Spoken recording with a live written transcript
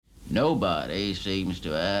Nobody seems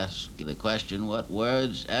to ask the question what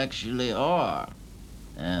words actually are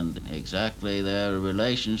and exactly their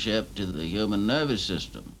relationship to the human nervous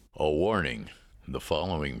system. A warning. The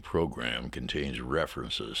following program contains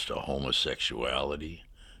references to homosexuality,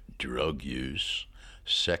 drug use,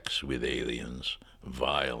 sex with aliens,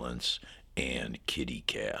 violence, and kitty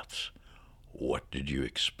cats. What did you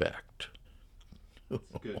expect? That's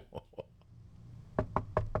good.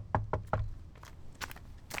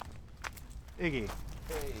 Iggy.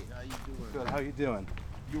 Hey, how you doing? Good. How you doing?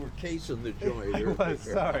 You were casing the joint. I was.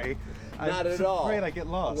 Sorry. Not I'm at all. Afraid I get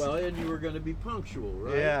lost. Well, and you were going to be punctual,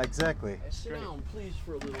 right? Yeah, exactly. Sit down, please,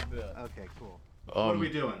 for a little bit. Okay, cool. What are we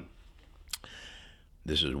doing?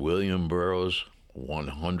 This is William Burroughs'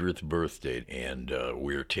 100th birthday, and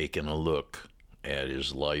we're taking a look at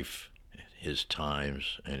his life, his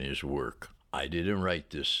times, and his work. I didn't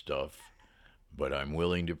write this stuff, but I'm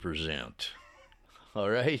willing to present. All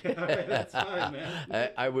right? That's fine,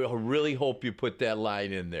 man. I will really hope you put that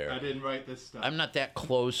line in there. I didn't write this stuff. I'm not that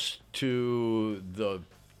close to the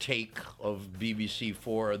take of BBC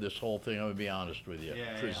Four, this whole thing, I'm going to be honest with you.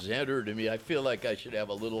 Yeah, Presenter to me, I feel like I should have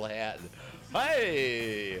a little hat.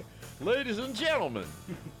 Hey, ladies and gentlemen,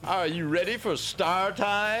 are you ready for star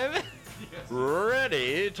time? Yes.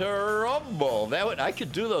 Ready to rumble. I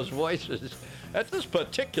could do those voices. At this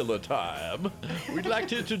particular time, we'd like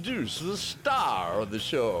to introduce the star of the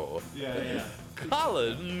show. Yeah.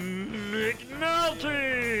 Colin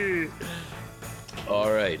McNulty. All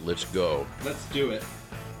right, let's go. Let's do it.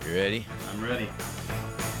 You ready? I'm ready.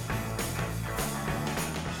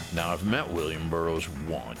 Now, I've met William Burroughs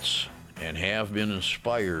once and have been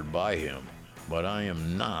inspired by him, but I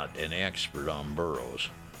am not an expert on Burroughs,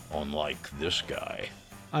 unlike this guy.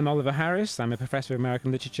 I'm Oliver Harris. I'm a professor of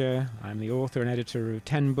American literature. I'm the author and editor of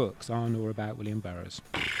 10 books on or about William Burroughs.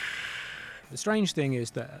 The strange thing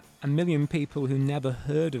is that 1 million people who never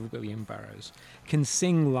heard of William Burroughs can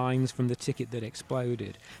sing lines from The Ticket That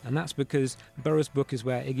Exploded, and that's because Burroughs' book is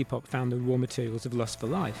where Iggy Pop found the raw materials of Lust for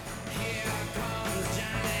Life.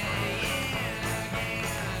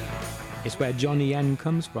 It's where Johnny N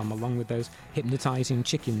comes from, along with those hypnotizing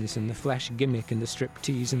chickens and the flesh gimmick and the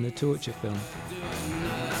striptease and the torture film.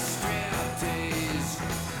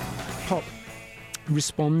 Pop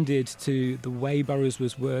responded to the way Burroughs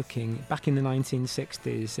was working back in the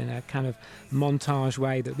 1960s in a kind of montage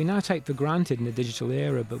way that we now take for granted in the digital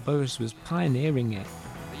era, but Burroughs was pioneering it.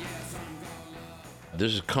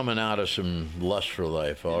 This is coming out of some Lust for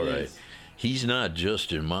Life, all right. Is. He's not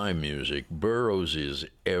just in my music. Burroughs is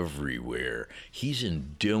everywhere. He's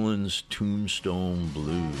in Dylan's Tombstone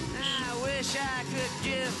Blues. I wish I could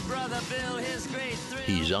give Brother Bill his great thrill.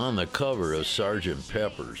 He's on the cover of Sgt.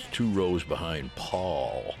 Pepper's, 2 rows behind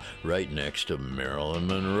Paul, right next to Marilyn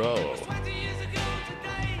Monroe.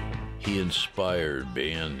 He inspired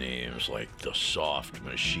band names like The Soft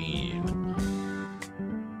Machine.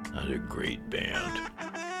 Not a great band.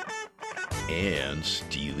 And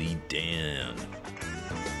Steely Dan,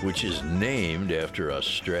 which is named after a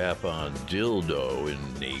strap-on dildo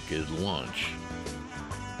in Naked Lunch.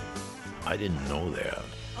 I didn't know that.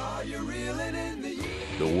 Are you reeling in the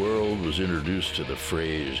The world was introduced to the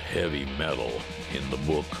phrase heavy metal in the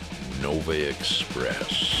book Nova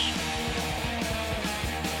Express.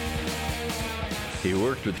 He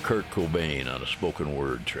worked with Kurt Cobain on a spoken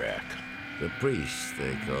word track. The priest,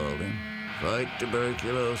 they called him. Fight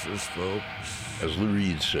tuberculosis, folks. As Lou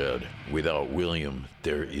Reed said, without William,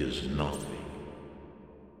 there is nothing.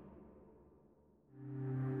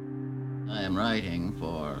 I am writing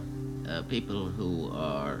for people who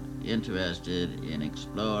are interested in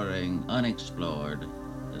exploring unexplored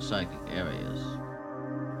psychic areas.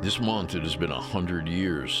 This month it has been 100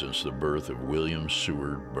 years since the birth of William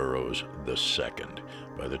Seward Burroughs II.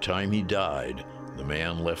 By the time he died, the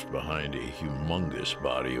man left behind a humongous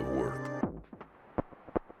body of work.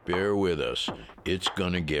 Bear with us, it's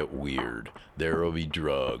gonna get weird. There'll be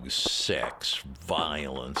drugs, sex,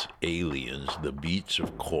 violence, aliens, the Beats,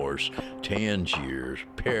 of course, Tangiers,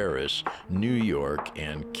 Paris, New York,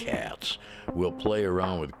 and cats. We'll play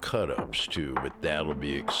around with cut-ups too, but that'll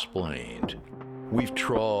be explained. We've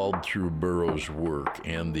trawled through Burroughs' work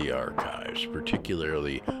and the archives,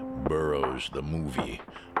 particularly Burroughs the Movie,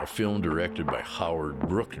 a film directed by Howard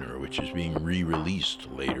Brookner, which is being re-released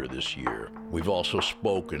later this year. We've also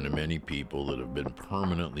spoken to many people that have been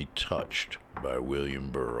permanently touched by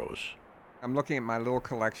William Burroughs. I'm looking at my little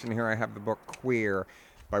collection here. I have the book Queer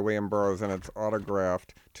by William Burroughs, and it's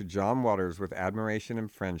autographed to John Waters with admiration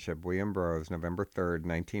and friendship. William Burroughs, November 3rd,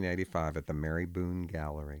 1985, at the Mary Boone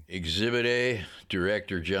Gallery. Exhibit A,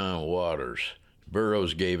 director John Waters.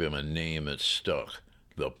 Burroughs gave him a name that stuck,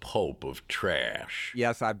 the Pope of Trash.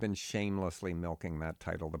 Yes, I've been shamelessly milking that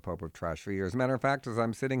title, the Pope of Trash, for years. As a matter of fact, as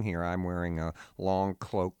I'm sitting here, I'm wearing a long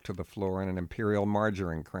cloak to the floor and an imperial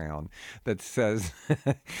margarine crown that says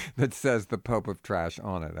that says the Pope of Trash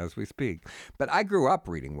on it as we speak. But I grew up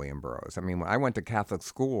reading William Burroughs. I mean, I went to Catholic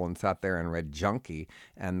school and sat there and read Junkie,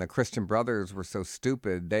 and the Christian Brothers were so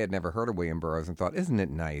stupid they had never heard of William Burroughs and thought, isn't it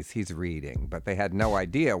nice? He's reading. But they had no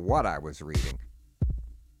idea what I was reading.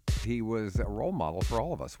 He was a role model for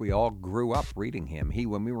all of us. We all grew up reading him.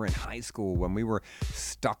 When we were in high school, when we were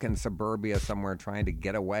stuck in suburbia somewhere trying to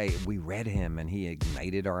get away, we read him and he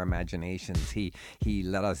ignited our imaginations. He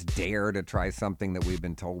let us dare to try something that we've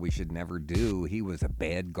been told we should never do. He was a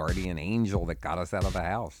bad guardian angel that got us out of the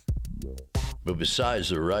house. But besides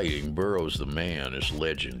the writing, Burroughs the man is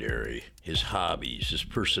legendary. His hobbies, his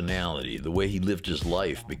personality, the way he lived his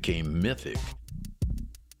life became mythic.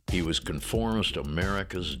 He was conformist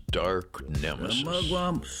America's dark nemesis. The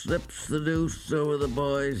mugwump slips the noose over the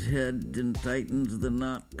boy's head and tightens the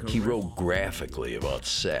knot. He wrote graphically about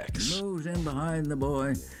sex. Moves in behind the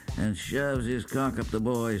boy and shoves his cock up the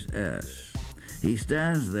boy's ass. He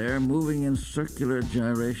stands there moving in circular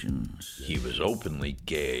gyrations. He was openly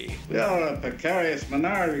gay. We are a precarious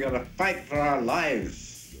minority. We gotta fight for our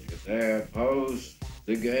lives. If they oppose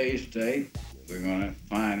the gay state, we're gonna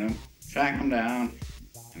find them, track them down,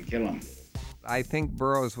 and kill him. I think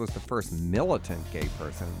Burroughs was the first militant gay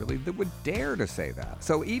person, really, that would dare to say that.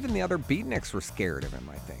 So even the other beatniks were scared of him,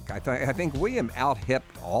 I think. I think William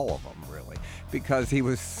out-hipped all of them, really, because he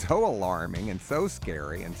was so alarming and so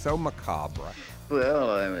scary and so macabre. Well,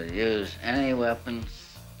 I would use any weapons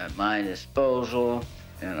at my disposal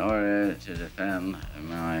in order to defend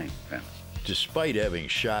my premises. Despite having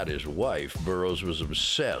shot his wife, Burroughs was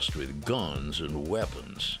obsessed with guns and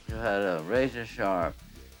weapons. You had a razor-sharp,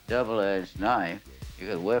 double-edged knife. You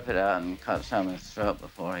could whip it out and cut someone's throat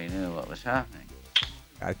before he knew what was happening.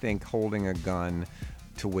 I think holding a gun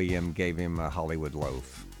to William gave him a Hollywood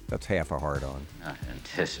loaf. That's half a hard-on. Not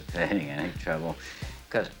anticipating any trouble,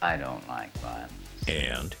 because I don't like violence.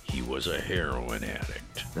 And he was a heroin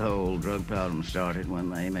addict. The whole drug problem started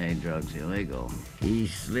when they made drugs illegal. He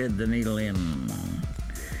slid the needle in.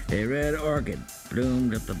 A red orchid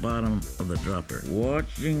bloomed at the bottom of the dropper,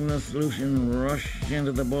 watching the solution rush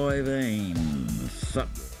into the boy veins,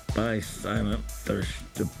 sucked by silent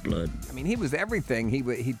thirst of blood. I mean, he was everything.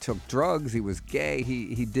 He took drugs. He was gay.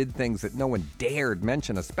 He did things that no one dared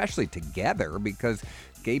mention, especially together, because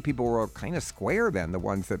gay people were kind of square then, the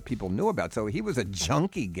ones that people knew about. So he was a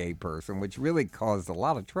junkie gay person, which really caused a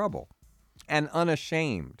lot of trouble. And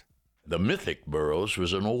unashamed. The mythic Burroughs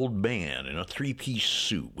was an old man in a three-piece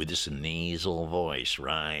suit with this nasal voice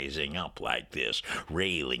rising up like this,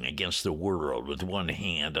 railing against the world with one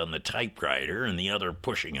hand on the typewriter and the other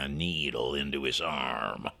pushing a needle into his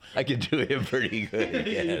arm. I could do him pretty good.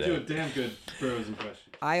 Yeah, you do a damn good Burroughs impression.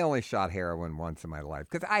 I only shot heroin once in my life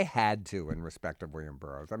because I had to in respect of William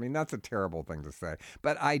Burroughs. I mean, that's a terrible thing to say,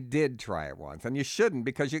 but I did try it once, and you shouldn't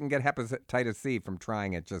because you can get hepatitis C from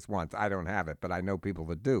trying it just once. I don't have it, but I know people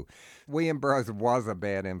that do. William Burroughs was a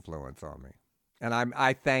bad influence on me, and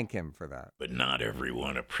I thank him for that. But not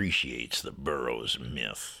everyone appreciates the Burroughs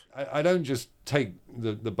myth. I don't just take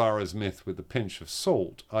the Burroughs myth with a pinch of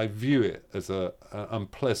salt. I view it as an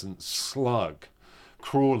unpleasant slug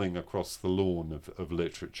crawling across the lawn of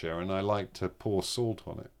literature, and I like to pour salt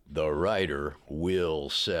on it. The writer, Will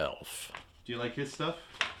Self. Do you like his stuff?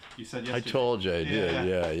 You said yesterday. I told you I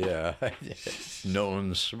did, yeah.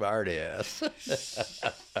 Known smartass.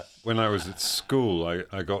 When I was at school,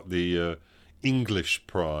 I got the English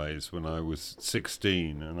prize when I was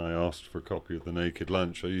 16, and I asked for a copy of The Naked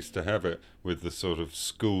Lunch. I used to have it with the sort of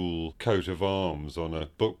school coat of arms on a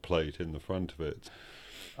book plate in the front of it.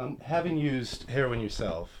 Having used heroin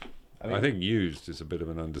yourself, I think used is a bit of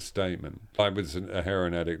an understatement. I was a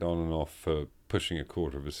heroin addict on and off for pushing a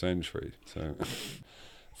quarter of a century. So,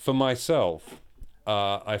 for myself,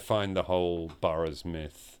 I find the whole Burroughs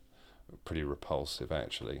myth pretty repulsive,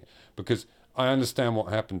 actually, because I understand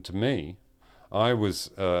what happened to me. I was,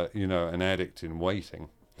 an addict in waiting.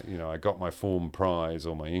 I got my form prize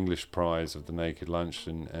or my English prize of The Naked Lunch,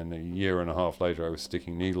 and a year and a half later I was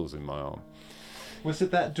sticking needles in my arm. Was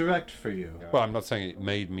it that direct for you? Well, I'm not saying it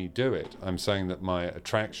made me do it. I'm saying that my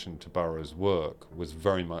attraction to Burroughs' work was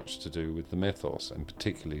very much to do with the mythos, and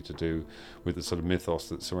particularly to do with the sort of mythos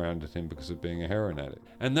that surrounded him because of being a heroin addict.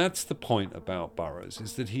 And that's the point about Burroughs,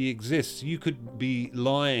 is that he exists. You could be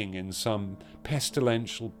lying in some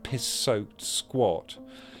pestilential, piss-soaked squat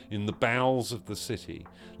in the bowels of the city,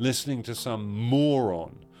 listening to some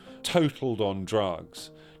moron, totaled on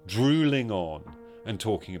drugs, drooling on, and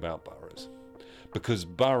talking about Burroughs. because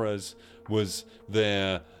Burroughs was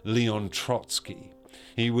their Leon Trotsky.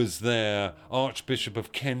 He was their Archbishop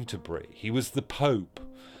of Canterbury. He was the Pope.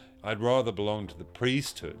 I'd rather belong to the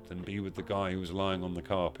priesthood than be with the guy who was lying on the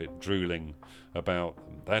carpet drooling about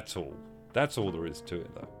them. That's all. That's all there is to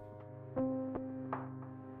it, though.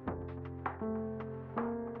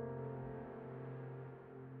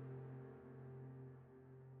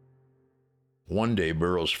 One day,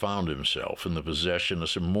 Burroughs found himself in the possession of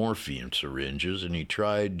some morphine syringes, and he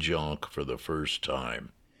tried junk for the first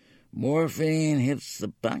time. Morphine hits the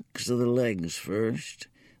backs of the legs first,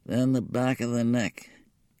 then the back of the neck.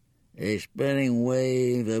 A spreading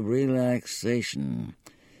wave of relaxation,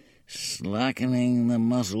 slackening the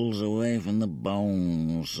muscles away from the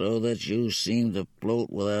bones so that you seem to float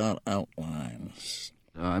without outlines.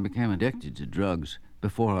 I became addicted to drugs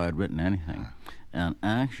before I had written anything. And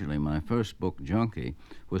actually, my first book, Junkie,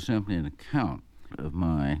 was simply an account of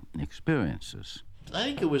my experiences. I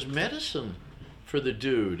think it was medicine for the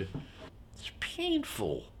dude. It's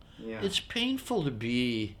painful. Yeah. It's painful to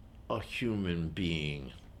be a human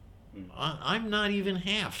being. I'm not even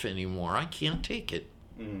half anymore. I can't take it.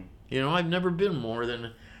 You know, I've never been more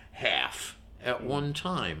than half at one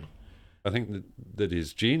time. I think that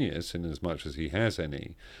his genius, in as much as he has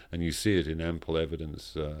any, and you see it in ample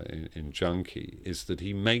evidence in Junkie, is that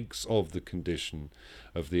he makes of the condition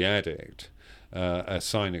of the addict a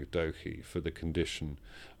synecdoche for the condition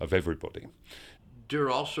of everybody. There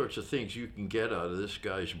are all sorts of things you can get out of this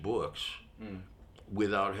guy's books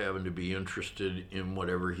without having to be interested in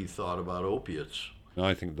whatever he thought about opiates.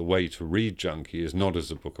 I think the way to read Junkie is not as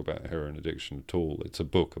a book about heroin addiction at all. It's a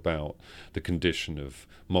book about the condition of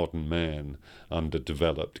modern man under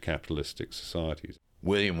developed capitalistic societies.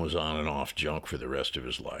 William was on and off junk for the rest of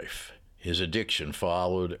his life. His addiction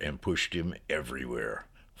followed and pushed him everywhere.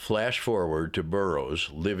 Flash forward to Burroughs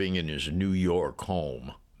living in his New York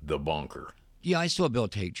home, the Bunker. Yeah, I saw Bill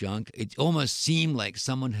take junk. It almost seemed like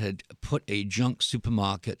someone had put a junk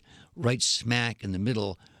supermarket right smack in the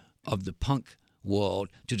middle of the punk world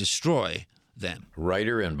to destroy them.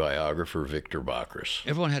 Writer and biographer Victor Bacchus.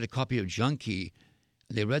 Everyone had a copy of Junkie.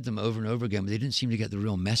 They read them over and over again, but they didn't seem to get the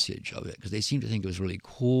real message of it because they seemed to think it was really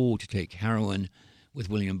cool to take heroin with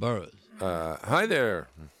William Burroughs. Hi there,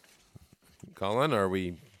 Colin. Are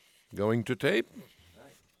we going to tape?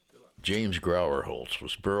 James Grauerholtz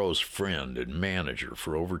was Burroughs' friend and manager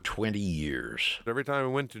for over 20 years. Every time I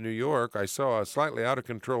went to New York, I saw a slightly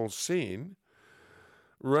out-of-control scene.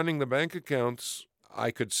 Running the bank accounts, I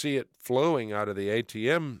could see it flowing out of the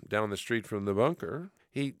ATM down the street from the Bunker.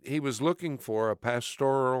 He was looking for a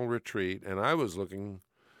pastoral retreat, and I was looking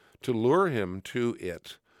to lure him to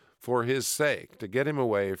it for his sake, to get him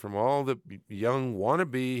away from all the young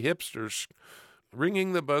wannabe hipsters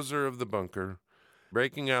ringing the buzzer of the Bunker,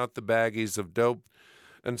 breaking out the baggies of dope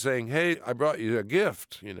and saying, hey, I brought you a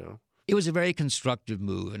gift, you know. It was a very constructive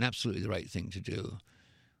move and absolutely the right thing to do.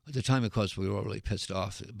 At the time, of course, we were all really pissed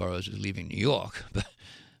off that Burroughs was leaving New York.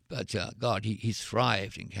 But God, he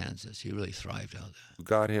thrived in Kansas. He really thrived out there.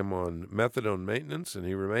 Got him on methadone maintenance, and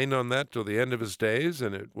he remained on that till the end of his days,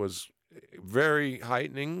 and it was very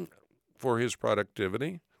heightening for his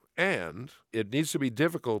productivity. And it needs to be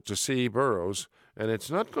difficult to see Burroughs, and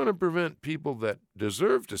it's not going to prevent people that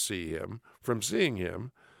deserve to see him from seeing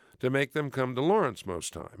him to make them come to Lawrence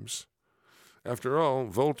most times. After all,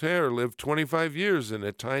 Voltaire lived 25 years in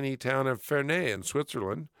a tiny town of Ferney in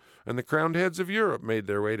Switzerland, and the crowned heads of Europe made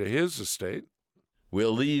their way to his estate.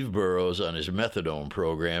 We'll leave Burroughs on his methadone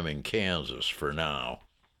program in Kansas for now.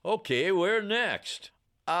 Okay, where next?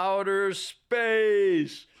 Outer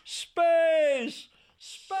space! Space!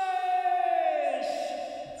 Space!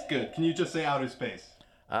 It's good. Can you just say outer space?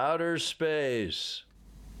 Outer space.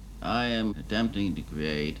 I am attempting to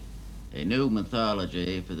create a new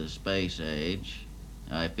mythology for the space age.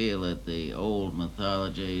 I feel that the old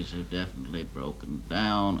mythologies have definitely broken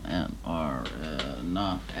down and are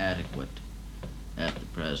not adequate at the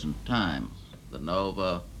present time. The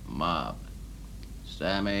Nova Mob,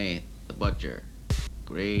 Sammy the Butcher,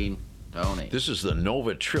 Green Tony. This is the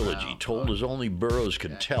Nova trilogy, told as only Burroughs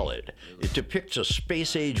could tell it. It depicts a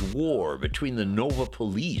space-age war between the Nova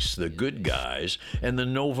Police, the good guys, and the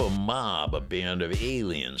Nova Mob, a band of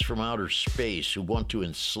aliens from outer space who want to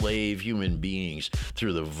enslave human beings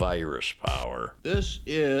through the virus power. This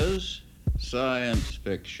is science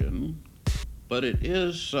fiction, but it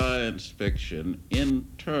is science fiction in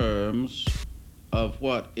terms of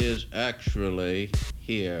what is actually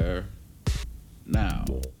here now.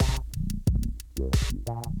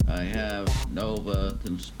 I have Nova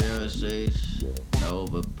conspiracies,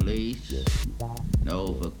 Nova police,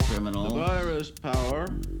 Nova criminals. The virus power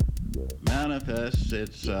manifests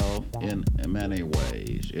itself in many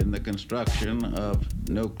ways. In the construction of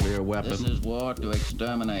nuclear weapons. This is war to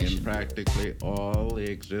extermination. In practically all the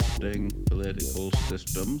existing political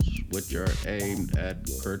systems which are aimed at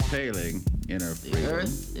curtailing inner freedom. The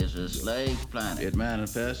Earth is a slave planet. It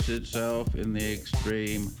manifests itself in the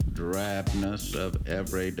extreme drabness of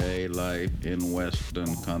everyday life in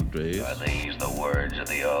Western countries. Are these the words of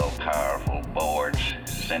the all-powerful boards,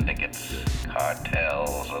 syndicates,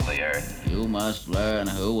 cartels of the earth? You must learn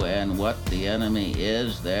who and what the enemy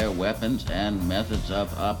is, their weapons and methods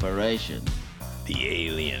of operation. The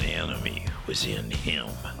alien enemy was in him.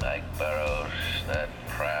 Like Burroughs, that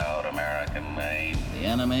proud American name. The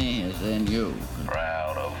enemy is in you.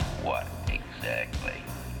 Proud of what exactly?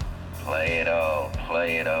 Play it all,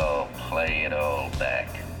 play it all, play it all back.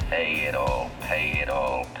 Pay it all, pay it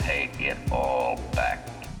all, pay it all back.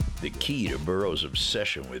 The key to Burroughs'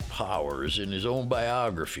 obsession with power is in his own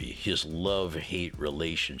biography, his love-hate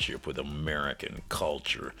relationship with American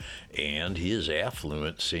culture, and his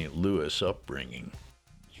affluent St. Louis upbringing.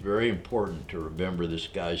 It's very important to remember this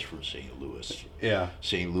guy's from St. Louis. Yeah.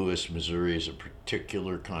 St. Louis, Missouri is a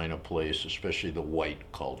particular kind of place, especially the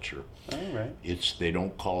white culture. All right. They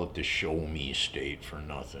don't call it the show-me state for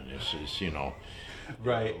nothing. It's you know,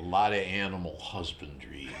 right. A lot of animal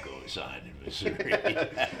husbandry goes on in Missouri.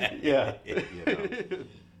 Yeah. You know.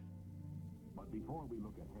 But before we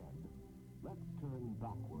look ahead, let's turn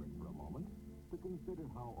backward for a moment to consider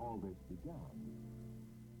how all this began.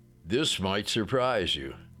 This might surprise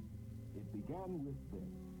you. It began with this,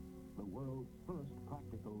 the world's first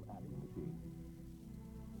practical adding machine.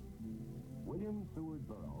 William Seward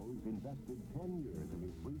Burroughs invested 10 years of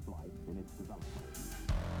his brief life in its development.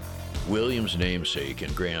 William's namesake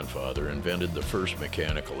and grandfather invented the first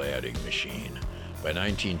mechanical adding machine. By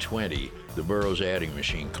 1920, the Burroughs Adding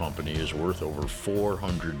Machine Company is worth over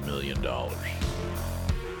 $400 million.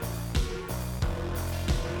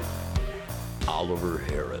 Oliver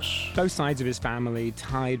Harris. Both sides of his family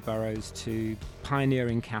tied Burroughs to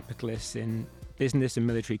pioneering capitalists in business and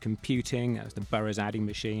military computing, as the Burroughs Adding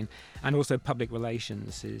Machine, and also public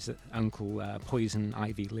relations. His uncle, Poison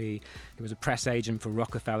Ivy Lee, he was a press agent for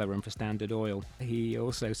Rockefeller and for Standard Oil. He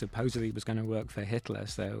also supposedly was going to work for Hitler,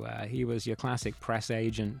 so he was your classic press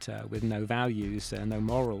agent with no values, no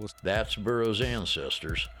morals. That's Burroughs'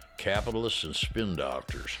 ancestors, capitalists and spin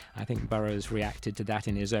doctors. I think Burroughs reacted to that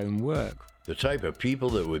in his own work. The type of people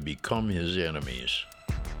that would become his enemies.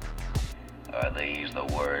 Are these the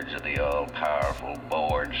words of the all-powerful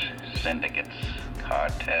boards, syndicates,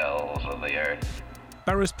 cartels of the earth?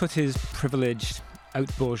 Burroughs put his privileged,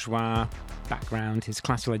 haute bourgeois background, his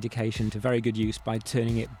classical education, to very good use by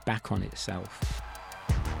turning it back on itself.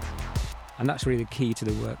 And that's really the key to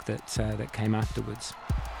the work that came afterwards.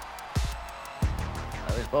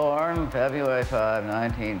 I was born February 5,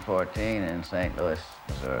 1914 in St. Louis,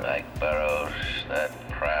 Missouri. Like Burroughs, that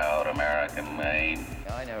proud American name.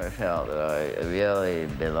 I never felt that I really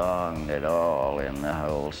belonged at all in the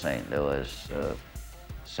whole St. Louis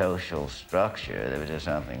social structure. There was just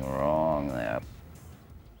something wrong there.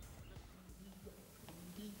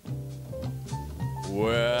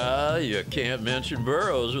 Well, you can't mention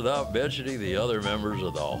Burroughs without mentioning the other members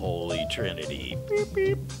of the Holy Trinity. Beep,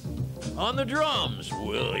 beep. On the drums,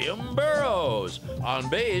 William Burroughs. On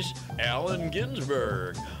bass, Allen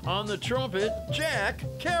Ginsberg. On the trumpet, Jack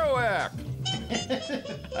Kerouac.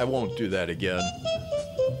 I won't do that again.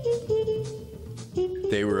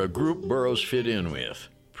 They were a group Burroughs fit in with,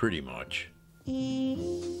 pretty much.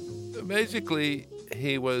 Basically,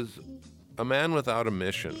 he was a man without a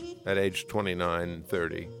mission at age 29,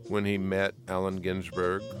 30, when he met Allen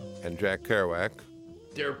Ginsberg and Jack Kerouac.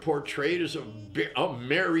 They're portrayed as a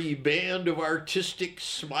merry band of artistic,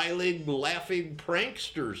 smiling, laughing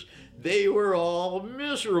pranksters. They were all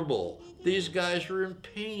miserable. These guys were in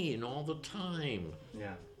pain all the time.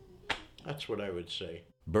 Yeah. That's what I would say.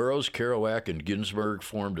 Burroughs, Kerouac, and Ginsberg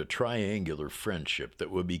formed a triangular friendship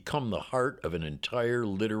that would become the heart of an entire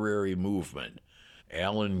literary movement.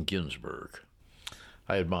 Allen Ginsberg.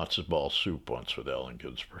 I had matzo ball soup once with Allen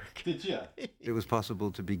Ginsberg. Did you? It was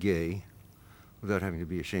possible to be gay without having to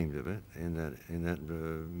be ashamed of it in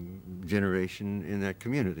that generation, in that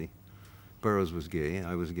community. Burroughs was gay,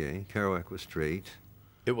 I was gay, Kerouac was straight.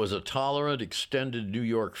 It was a tolerant, extended New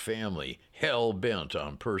York family, hell-bent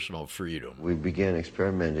on personal freedom. We began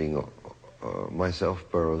experimenting, myself,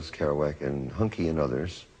 Burroughs, Kerouac, and Hunky and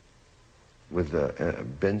others, with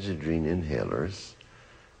benzodrine inhalers,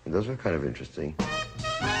 and those were kind of interesting.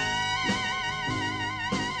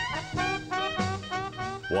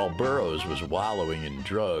 While Burroughs was wallowing in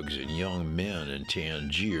drugs and young men in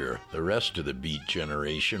Tangier, the rest of the Beat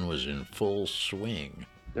generation was in full swing.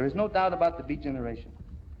 There is no doubt about the Beat generation,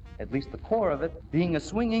 at least the core of it, being a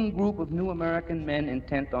swinging group of new American men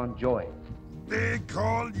intent on joy. They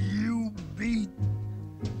call you Beat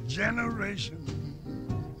Generation.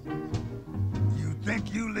 You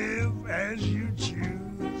think you live as you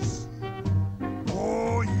choose.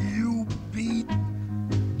 Oh, you Beat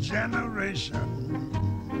Generation.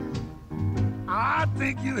 I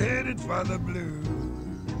think you headed for the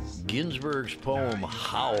blues. Ginsberg's poem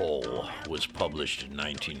Howl was published in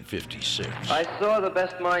 1956. I saw the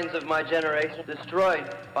best minds of my generation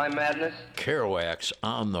destroyed by madness. Kerouac's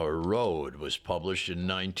On the Road was published in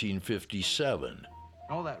 1957.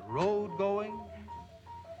 All that road going.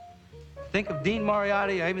 Think of Dean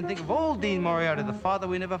Moriarty. I even think of old Dean Moriarty, the father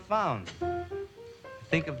we never found.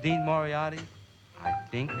 Think of Dean Moriarty. I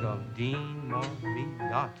think of Dean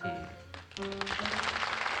Moriarty.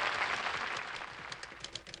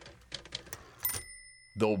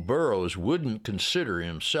 Though Burroughs wouldn't consider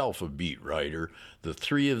himself a beat writer, the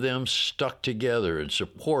three of them stuck together and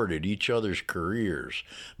supported each other's careers.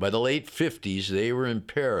 By the late 50s, they were in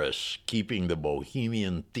Paris, keeping the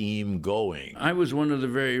bohemian theme going. I was one of the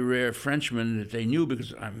very rare Frenchmen that they knew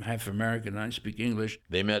because I'm half American and I speak English.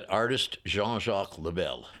 They met artist Jean-Jacques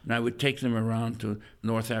Lebel. And I would take them around to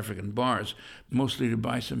North African bars, mostly to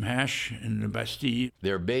buy some hash in the Bastille.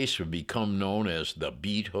 Their base would become known as the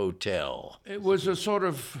Beat Hotel. It was a sort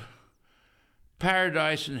of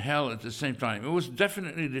paradise and hell at the same time. It was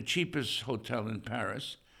definitely the cheapest hotel in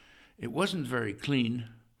Paris. It wasn't very clean,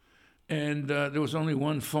 and there was only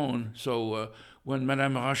one phone. So when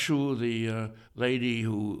Madame Rachou, the lady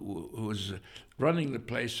who was running the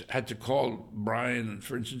place, had to call Brian,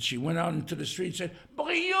 for instance, she went out into the street and said,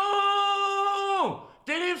 "Brian,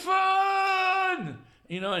 téléphone!"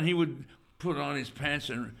 And he would put on his pants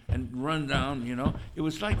and run down, It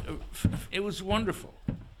was like, it was wonderful.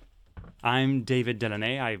 I'm David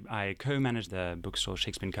Delaunay. I co-manage the bookstore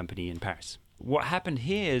Shakespeare Company in Paris. What happened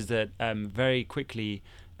here is that very quickly,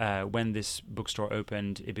 when this bookstore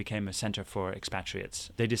opened, it became a center for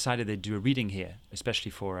expatriates. They decided they'd do a reading here,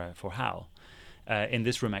 especially for Hal. In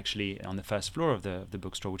this room, actually, on the first floor of the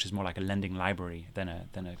bookstore, which is more like a lending library than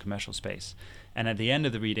a commercial space. And at the end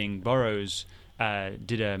of the reading, Burroughs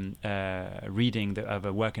did a reading of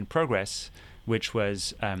a work in progress, which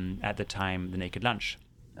was, at the time, The Naked Lunch.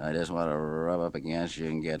 I just want to rub up against you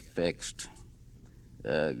and get fixed.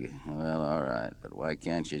 Well, all right, but why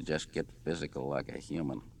can't you just get physical like a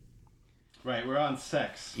human? Right, we're on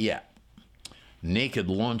sex. Yeah. Naked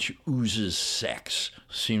Lunch oozes sex.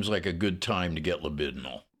 Seems like a good time to get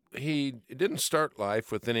libidinal. He didn't start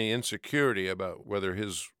life with any insecurity about whether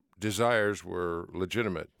his desires were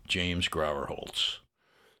legitimate. James Grauerholtz.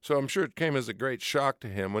 So I'm sure it came as a great shock to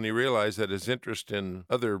him when he realized that his interest in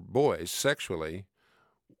other boys sexually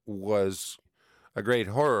was a great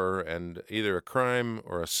horror and either a crime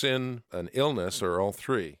or a sin, an illness, or all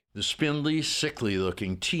three. The spindly,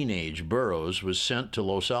 sickly-looking teenage Burroughs was sent to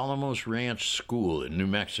Los Alamos Ranch School in New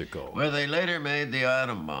Mexico, where they later made the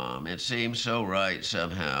atom bomb. It seemed so right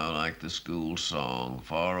somehow, like the school song,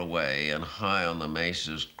 far away and high on the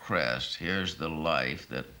mesa's crest. Here's the life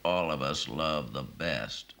that all of us love the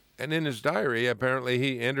best. And in his diary, apparently,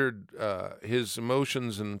 he entered his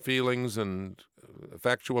emotions and feelings and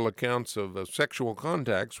factual accounts of sexual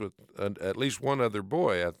contacts with at least one other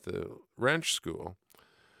boy at the ranch school.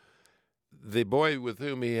 The boy with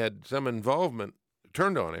whom he had some involvement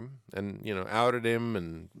turned on him and, outed him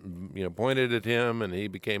and, pointed at him, and he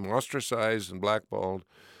became ostracized and blackballed.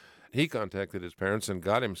 He contacted his parents and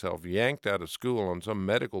got himself yanked out of school on some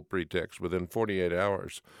medical pretext within 48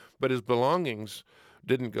 hours. But his belongings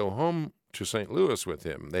didn't go home to St. Louis with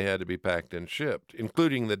him. They had to be packed and shipped,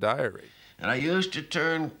 including the diary. And I used to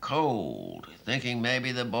turn cold, thinking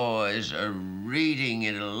maybe the boys are reading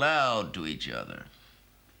it aloud to each other.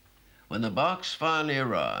 When the box finally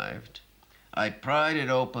arrived, I pried it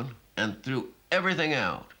open and threw everything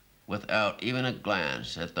out without even a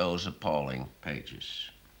glance at those appalling pages.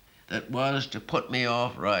 That was to put me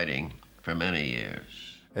off writing for many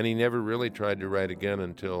years. And he never really tried to write again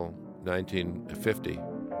until 1950.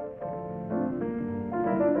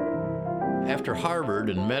 After Harvard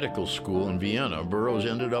and medical school in Vienna, Burroughs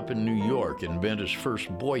ended up in New York and met his first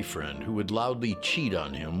boyfriend, who would loudly cheat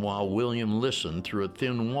on him while William listened through a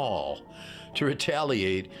thin wall. To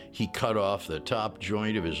retaliate, he cut off the top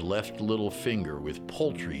joint of his left little finger with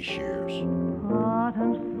poultry shears. Heart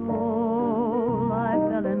and soul, I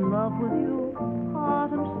fell in love with you.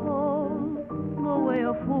 Heart and soul, the way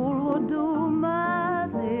a fool would do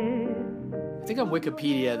madly. think on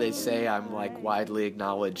Wikipedia they say I'm like widely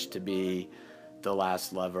acknowledged to be the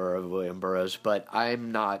last lover of William Burroughs, but I'm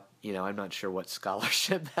not sure what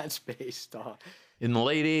scholarship that's based on. In the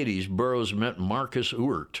late 80s, Burroughs met Marcus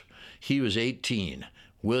Oort. He was 18.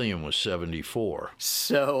 William was 74.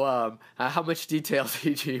 So, how much detail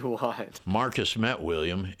do you want? Marcus met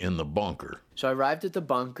William in the bunker. So I arrived at the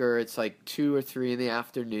bunker. It's like 2 or 3 in the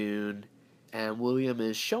afternoon, and William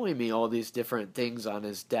is showing me all these different things on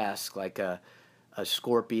his desk, like a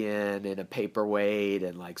scorpion and a paperweight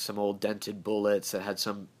and like some old dented bullets that had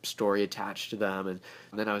some story attached to them. And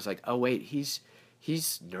then I was like, oh wait, he's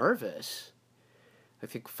nervous. I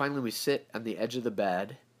think finally we sit on the edge of the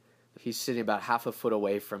bed. He's sitting about half a foot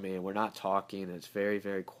away from me, and we're not talking. It's very,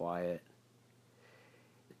 very quiet.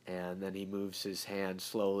 And then he moves his hand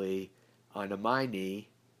slowly onto my knee,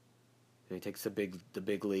 and he takes the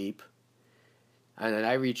big leap. And then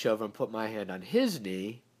I reach over and put my hand on his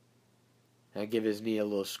knee, and I give his knee a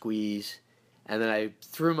little squeeze. And then I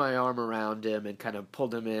threw my arm around him and kind of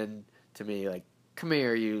pulled him in to me, like, come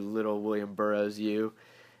here, you little William Burroughs, you.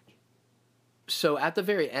 So at the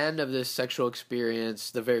very end of this sexual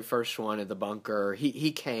experience, the very first one at the bunker,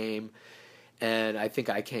 he came, and I think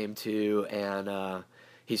I came too, and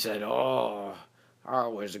he said, oh,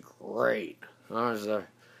 that was great. That was the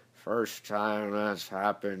first time that's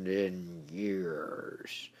happened in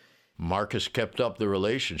years. Marcus kept up the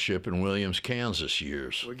relationship in William's Kansas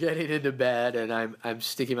years. We're getting into bed, and I'm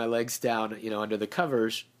sticking my legs down, under the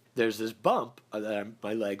covers. There's this bump that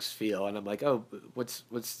my legs feel, and I'm like, oh, what's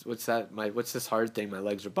that? What's this hard thing my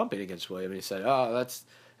legs are bumping against, William? And he said, oh,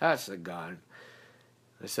 that's a gun.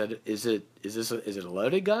 I said, is it a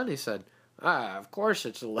loaded gun? He said, of course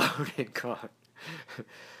it's a loaded gun.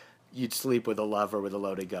 You'd sleep with a lover with a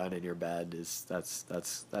loaded gun in your bed. That's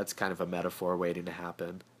kind of a metaphor waiting to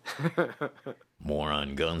happen. More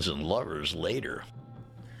on guns and lovers later.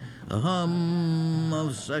 A hum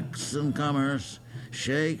of sex and commerce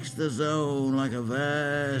shakes the zone like a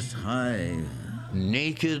vast hive.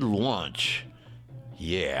 Naked lunch.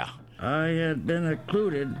 Yeah. I had been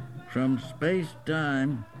occluded from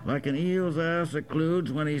space-time like an eel's ass occludes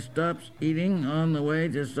when he stops eating on the way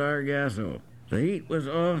to Sargasso. The heat was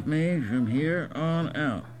off me from here on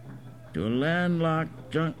out to a landlocked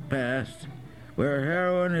junk past where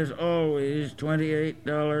heroin is always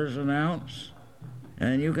 $28 an ounce,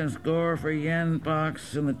 and you can score for yen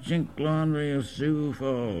pox in the chink laundry of Sioux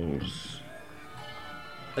Falls.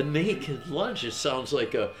 A naked lunch, it sounds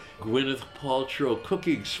like a Gwyneth Paltrow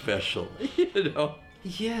cooking special,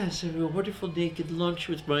 Yes, I have a wonderful naked lunch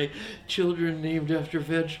with my children named after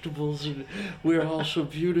vegetables, and we're all so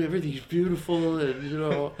beautiful, everything's beautiful,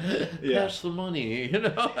 and, pass the money,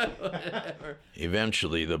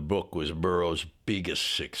 Eventually, the book was Burroughs'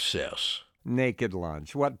 biggest success. Naked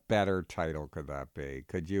Lunch. What better title could that be?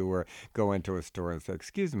 Could you go into a store and say,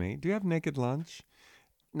 excuse me, do you have Naked Lunch?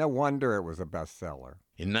 No wonder it was a bestseller.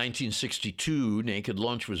 In 1962, Naked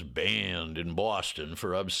Lunch was banned in Boston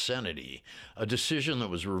for obscenity, a decision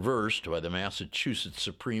that was reversed by the Massachusetts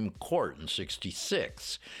Supreme Court in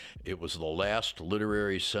 '66. It was the last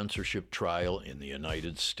literary censorship trial in the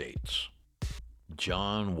United States.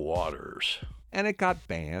 John Waters. And it got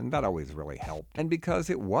banned. That always really helped. And because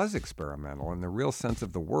it was experimental, in the real sense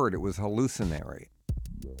of the word, it was hallucinatory.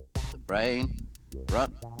 The brain,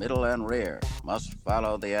 front, middle, and rear must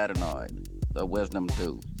follow the adenoid, the wisdom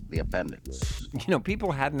tooth, the appendix.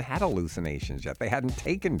 People hadn't had hallucinations yet. They hadn't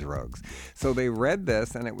taken drugs. So they read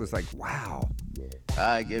this, and it was like, wow.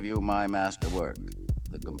 I give you my masterwork,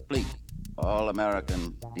 the complete,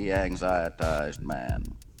 all-American, de-anxietized man.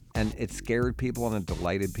 And it scared people and it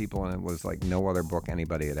delighted people, and it was like no other book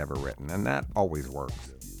anybody had ever written. And that always works.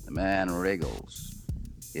 The man wriggles.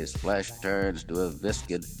 His flesh turns to a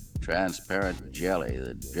viscid, transparent jelly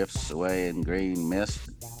that drifts away in green mist,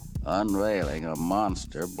 unveiling a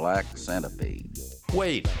monster black centipede.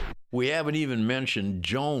 Wait, we haven't even mentioned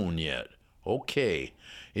Joan yet. Okay,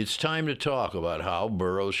 it's time to talk about how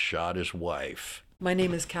Burroughs shot his wife. My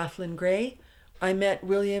name is Kathleen Gray. I met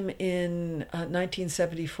William in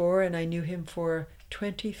 1974, and I knew him for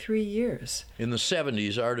 23 years. In the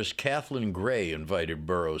 70s, artist Kathleen Gray invited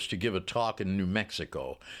Burroughs to give a talk in New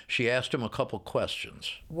Mexico. She asked him a couple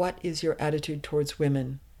questions. What is your attitude towards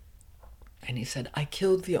women? And he said, I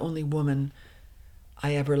killed the only woman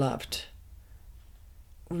I ever loved.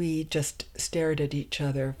 We just stared at each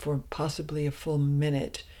other for possibly a full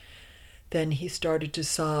minute. Then he started to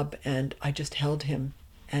sob, and I just held him.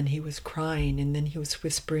 And he was crying, and then he was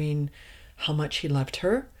whispering how much he loved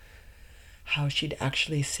her, how she'd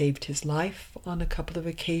actually saved his life on a couple of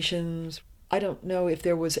occasions. I don't know if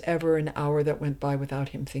there was ever an hour that went by without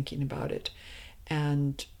him thinking about it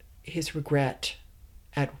and his regret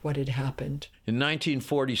at what had happened. In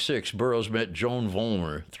 1946, Burroughs met Joan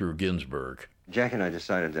Vollmer through Ginsberg. Jack and I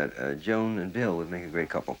decided that Joan and Bill would make a great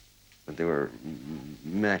couple, that they were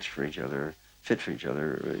matched for each other, fit for each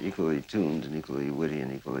other, equally tuned and equally witty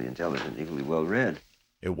and equally intelligent, equally well-read.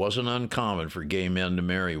 It wasn't uncommon for gay men to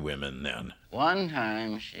marry women then. One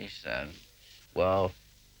time she said, you're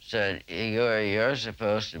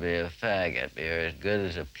supposed to be a faggot, but you're as good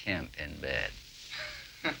as a pimp in bed.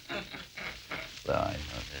 Well, I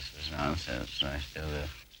thought this was nonsense, and I still do.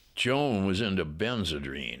 Joan was into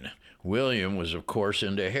Benzedrine. William was, of course,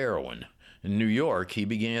 into heroin. In New York, he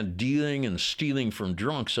began dealing and stealing from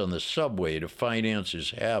drunks on the subway to finance his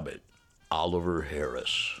habit. Oliver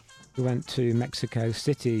Harris. We went to Mexico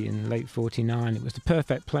City in late '49. It was the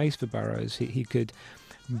perfect place for Burroughs. He could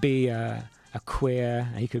be a queer,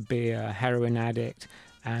 he could be a heroin addict,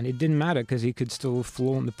 and it didn't matter because he could still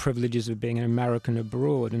flaunt the privileges of being an American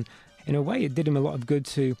abroad. And in a way, it did him a lot of good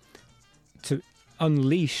to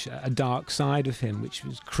unleash a dark side of him, which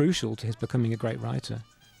was crucial to his becoming a great writer.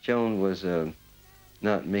 Joan was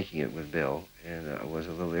not making it with Bill, and was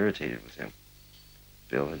a little irritated with him.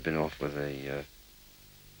 Bill had been off with a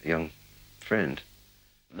young friend.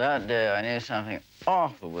 That day, I knew something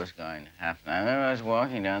awful was going to happen. I remember I was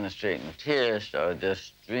walking down the street and tears started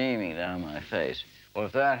just streaming down my face. Well,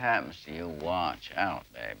 if that happens to you, watch out,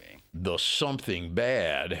 baby. The something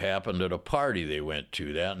bad happened at a party they went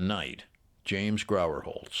to that night. James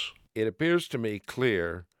Grauerholtz. It appears to me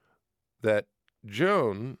clear that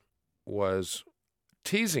Joan was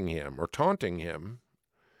teasing him or taunting him,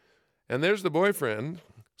 and there's the boyfriend,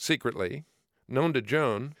 secretly, known to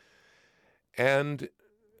Joan, and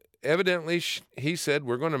evidently he said,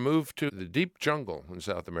 we're going to move to the deep jungle in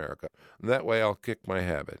South America, and that way I'll kick my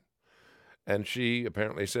habit. And she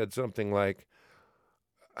apparently said something like,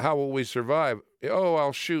 how will we survive? Oh,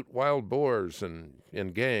 I'll shoot wild boars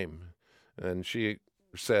and game. And she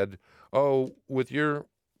said, oh, with your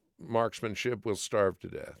marksmanship, we'll starve to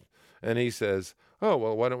death. And he says, oh,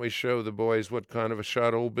 well, why don't we show the boys what kind of a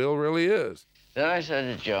shot old Bill really is? Then I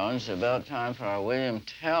said to Joan, it's about time for our William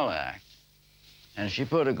Tell act. And she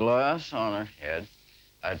put a glass on her head.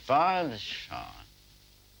 I'd fired the shot.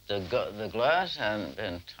 The glass hadn't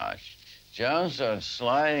been touched. Joan started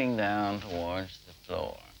sliding down towards the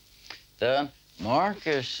floor. Then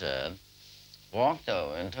Marcus walked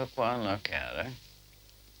over and took one look at her.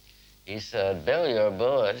 He said, Bill, your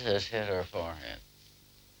bullet has hit her forehead.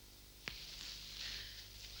 I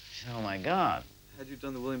said, oh, my God. Had you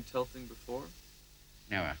done the William Tell thing before?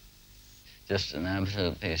 Never. Just an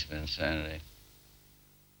absolute piece of insanity.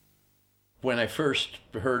 When I first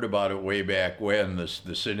heard about it way back when, the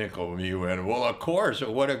cynical me went, well, of course,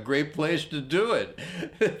 what a great place to do it.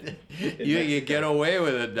 you get away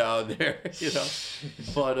with it down there,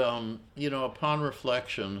 But, upon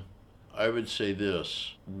reflection, I would say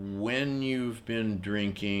this. When you've been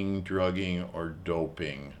drinking, drugging, or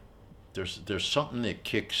doping, there's something that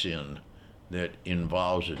kicks in that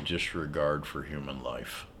involves a disregard for human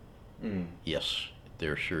life. Mm. Yes,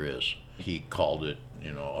 there sure is. He called it,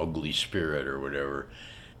 ugly spirit or whatever.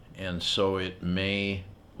 And so it may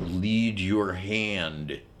lead your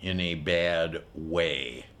hand in a bad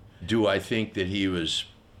way. Do I think that he was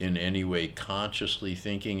in any way consciously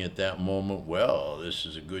thinking at that moment, well, this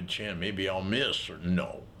is a good chance, maybe I'll miss? Or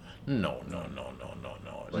no.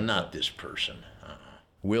 Not this person.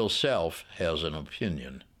 Will Self has an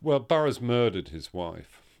opinion. Well, Burroughs murdered his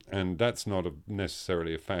wife, and that's not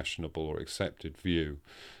necessarily a fashionable or accepted view.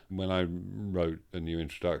 When I wrote a new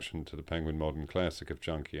introduction to the Penguin Modern Classic of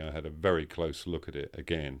Junkie, I had a very close look at it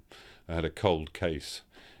again. I had a cold case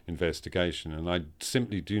investigation, and I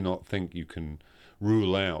simply do not think you can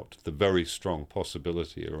rule out the very strong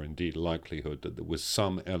possibility or indeed likelihood that there was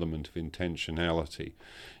some element of intentionality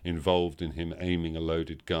involved in him aiming a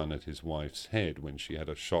loaded gun at his wife's head when she had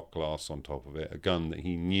a shot glass on top of it, a gun that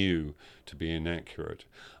he knew to be inaccurate.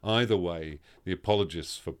 Either way, the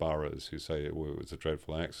apologists for Burroughs, who say it was a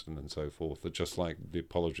dreadful accident and so forth, are just like the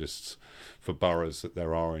apologists for Burroughs that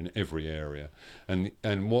there are in every area. And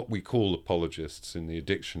what we call apologists in the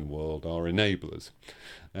addiction world are enablers.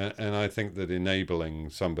 And I think that enabling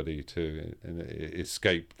somebody to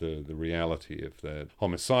escape the reality of their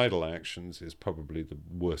homicidal actions is probably the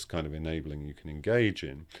worst kind of enabling you can engage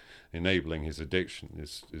in. Enabling his addiction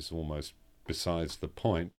is almost besides the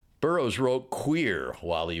point. Burroughs wrote Queer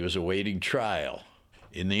while he was awaiting trial.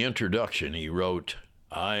 In the introduction, he wrote,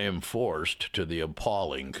 I am forced to the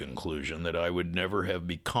appalling conclusion that I would never have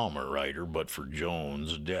become a writer but for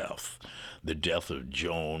Joan's death. The death of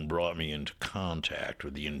Joan brought me into contact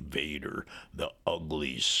with the invader, the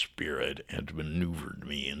ugly spirit, and maneuvered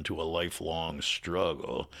me into a lifelong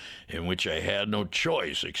struggle in which I had no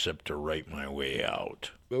choice except to write my way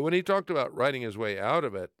out. But when he talked about writing his way out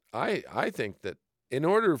of it, I think that in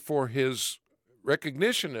order for his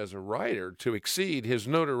recognition as a writer to exceed his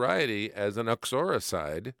notoriety as an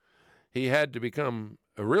uxoricide, he had to become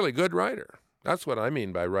a really good writer. That's what I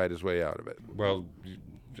mean by write his way out of it. Well,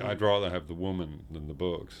 I'd rather have the woman than the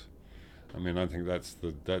books. I mean, I think that's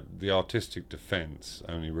the artistic defense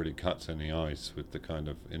only really cuts any ice with the kind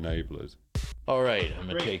of enablers. All right, I'm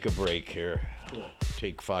going to take a break here.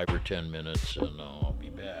 Take 5 or 10 minutes, and I'll be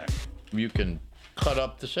back. You can cut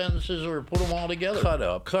up the sentences or put them all together. Cut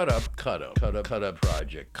up, cut up, cut up, cut up, cut up,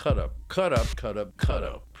 project. Cut up, cut up, cut up, cut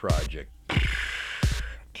up, project.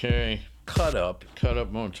 Okay, cut up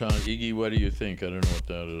Motown. Iggy, what do you think? I don't know what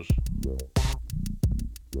that is.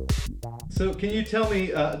 So can you tell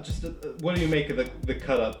me what do you make of the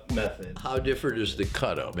cut-up method? How different is the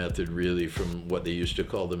cut-up method really from what they used to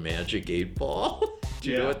call the magic 8-ball? Do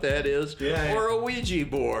you know what that is? Yeah. Or a Ouija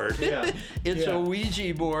board. Yeah. It's a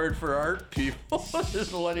Ouija board for art people. This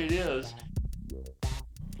is what it is.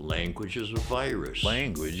 Language is a virus.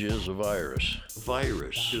 Language is a virus.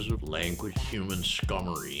 Virus is a language, human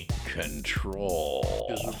scummery. Control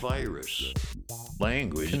is a virus.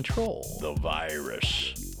 Language, control. The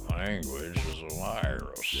virus. Language is a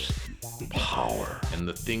virus. Power. And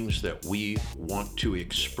the things that we want to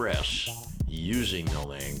express using the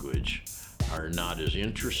language are not as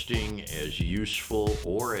interesting, as useful,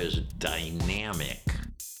 or as dynamic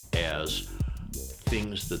as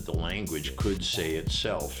things that the language could say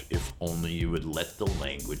itself if only you would let the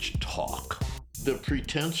language talk. The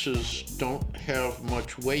pretenses don't have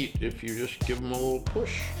much weight if you just give them a little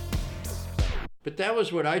push. But that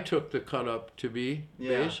was what I took the cut-up to be,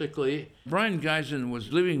 basically. Brian Geisen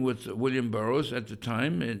was living with William Burroughs at the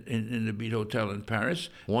time in the Beat Hotel in Paris.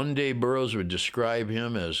 One day Burroughs would describe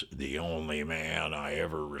him as the only man I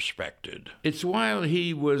ever respected. It's while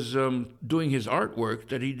he was doing his artwork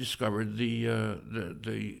that he discovered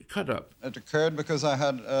the cut-up. It occurred because I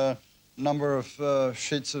had a number of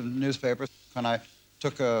sheets of newspapers, and I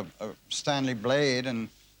took a Stanley blade and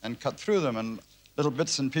cut through them, and little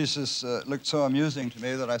bits and pieces looked so amusing to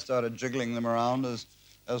me that I started jiggling them around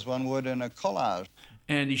as one would in a collage.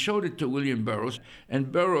 And he showed it to William Burroughs,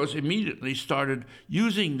 and Burroughs immediately started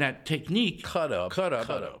using that technique. Cut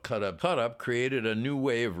up created a new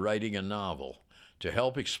way of writing a novel. To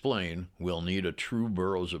help explain, we'll need a true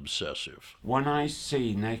Burroughs obsessive. When I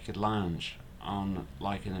see Naked Lounge on,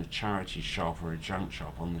 like in a charity shop or a junk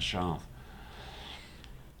shop on the shelf,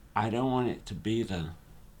 I don't want it to be there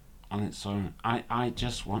on its own. I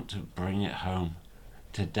just want to bring it home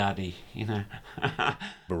to Daddy, you know.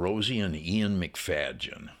 Burroughsian Ian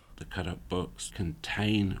McFadgen. The cut-up books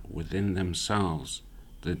contain within themselves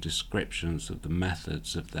the descriptions of the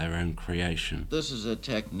methods of their own creation. This is a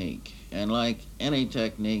technique, and like any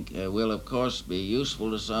technique, will of course be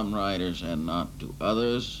useful to some writers and not to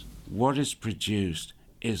others. What is produced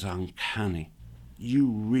is uncanny. You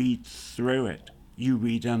read through it, you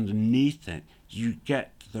read underneath it, you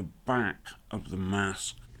get to the back of the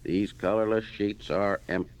mask. These colorless sheets are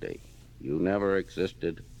empty. You never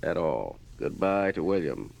existed at all. Goodbye to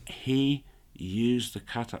William. He used the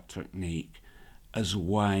cut-up technique as a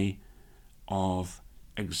way of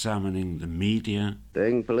examining the media.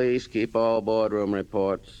 Thing police keep all boardroom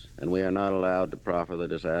reports, and we are not allowed to proffer the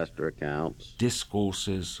disaster accounts.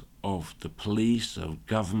 Discourses of the police, of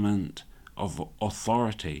government, of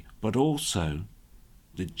authority, but also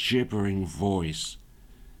the gibbering voice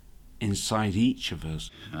inside each of us.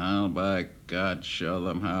 I'll by God show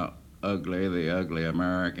them how ugly the ugly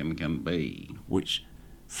American can be. Which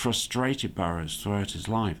frustrated Burroughs throughout his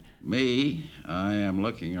life. Me, I am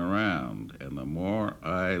looking around, and the more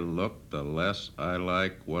I look, the less I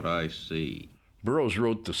like what I see. Burroughs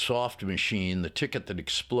wrote The Soft Machine, the ticket that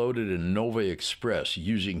exploded in Nova Express,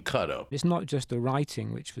 using cut-up. It's not just the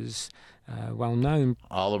writing, which was well known.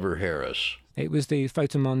 Oliver Harris. It was the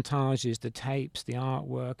photomontages, the tapes, the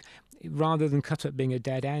artwork. Rather than cut-up being a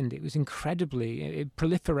dead end, it was incredibly, it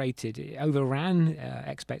proliferated, it overran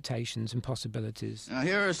expectations and possibilities. Now,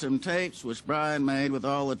 here are some tapes which Brian made with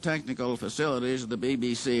all the technical facilities of the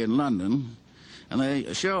BBC in London, and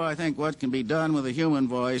they show, I think, what can be done with a human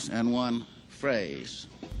voice and one phrase.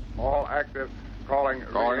 All active, calling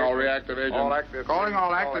all reactive agents. Calling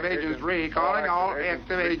all active agents, calling all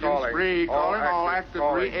active agents, calling all active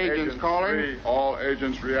agents, calling all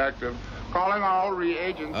agents reactive. Calling all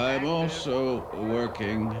reagents. I'm also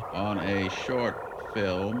working on a short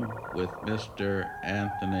film with Mr.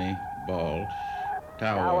 Anthony Balch.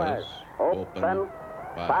 Towers open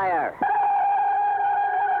fire.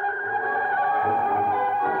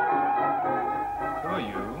 Who are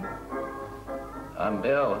you? I'm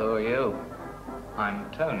Bill. Who are you? I'm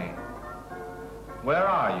Tony. Where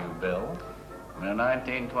are you, Bill? In a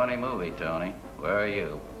 1920 movie, Tony. Where are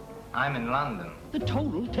you? I'm in London. The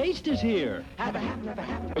total taste is here.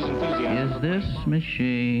 Is this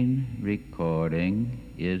machine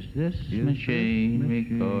recording? Is this machine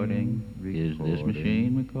recording? Is this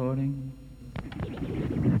machine recording?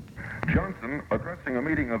 Johnson, addressing a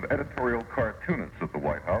meeting of editorial cartoonists at the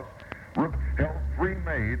White House, held 3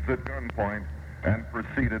 maids at gunpoint and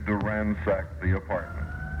proceeded to ransack the apartment.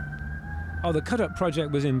 Oh, the cut-up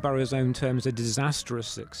project was, in Burroughs' own terms, a disastrous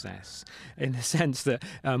success, in the sense that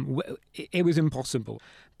it was impossible.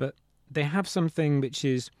 But they have something which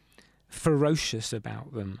is ferocious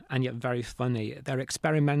about them, and yet very funny. They're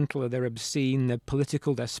experimental, they're obscene, they're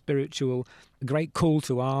political, they're spiritual. A great call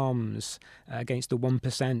to arms against the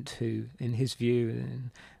 1% who, in his view,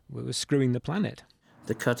 were screwing the planet.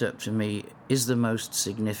 The cut-up, to me, is the most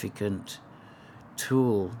significant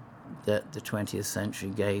tool that the 20th century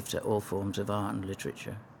gave to all forms of art and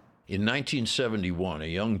literature. In 1971, a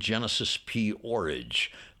young Genesis P. Orridge,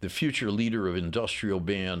 the future leader of industrial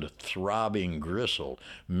band Throbbing Gristle,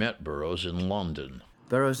 met Burroughs in London.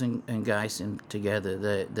 Burroughs and Geisen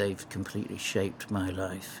together, they've completely shaped my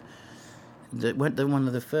life. One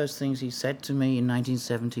of the first things he said to me in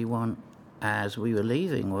 1971 as we were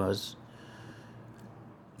leaving was,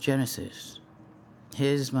 "Genesis,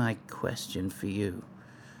 here's my question for you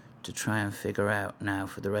to try and figure out now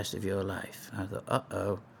for the rest of your life." I thought,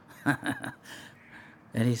 uh-oh.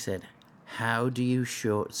 And he said, "How do you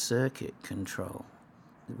short-circuit control?"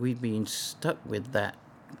 We've been stuck with that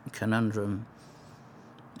conundrum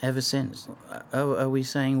ever since. Oh, are we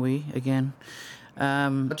saying we again?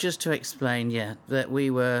 Just to explain, that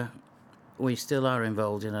we still are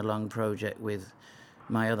involved in a long project with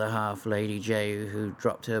my other half, Lady J, who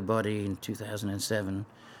dropped her body in 2007.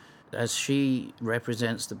 As she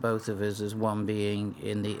represents the both of us as one being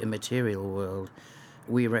in the immaterial world,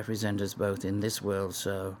 we represent us both in this world,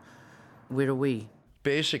 so we're a we.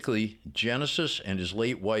 Basically, Genesis and his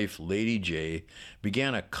late wife, Lady J,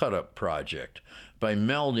 began a cut-up project by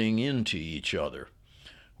melding into each other.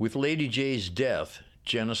 With Lady J's death,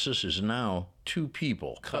 Genesis is now 2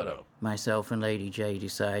 people cut up. Myself and Lady J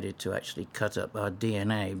decided to actually cut up our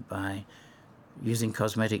DNA by using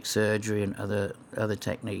cosmetic surgery and other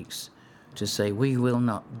techniques to say, we will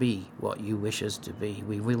not be what you wish us to be.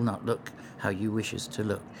 We will not look how you wish us to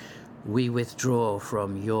look. We withdraw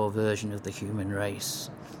from your version of the human race.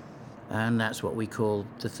 And that's what we call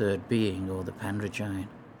the third being, or the Pandragiant.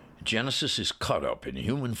 Genesis is cut up in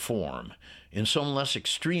human form. In some less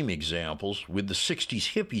extreme examples, with the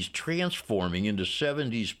 60s hippies transforming into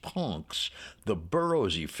 70s punks, the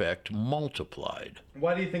Burroughs effect multiplied.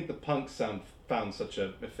 Why do you think the punks found such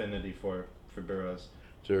an affinity for Burroughs?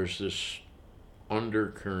 There's this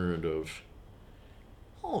undercurrent of,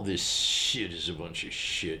 all this shit is a bunch of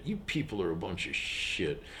shit. You people are a bunch of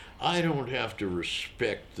shit. I don't have to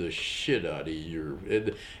respect the shit out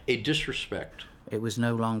of a disrespect. It was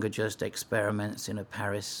no longer just experiments in a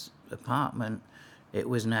Paris apartment. It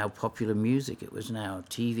was now popular music. It was now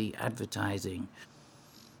TV advertising.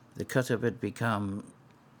 The cut-up had become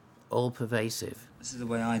all-pervasive. This is the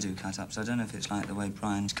way I do cut-ups. I don't know if it's like the way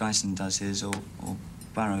Brian Geisen does his or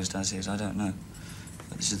Burroughs does his. I don't know.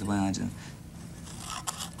 But this is the way I do.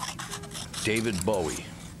 David Bowie.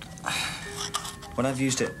 What I've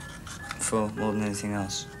used it for more than anything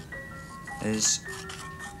else is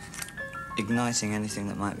igniting anything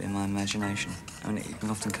that might be in my imagination. I mean, you can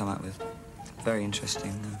often come up with very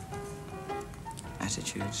interesting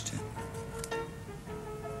attitudes to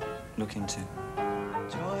look into.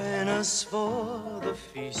 Join us for the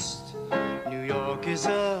feast. New York is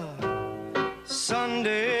a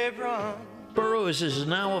Sunday brunch. Burroughs is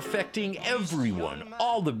now affecting everyone.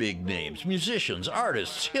 All the big names, musicians,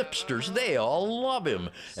 artists, hipsters, they all love him.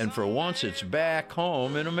 And for once, it's back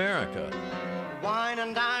home in America. Wine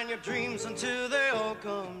and dine your dreams until they all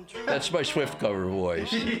come true. That's my Swift cover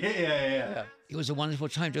voice. Yeah. It was a wonderful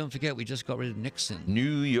time. Don't forget, we just got rid of Nixon.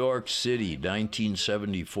 New York City,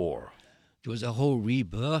 1974. There was a whole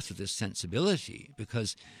rebirth of this sensibility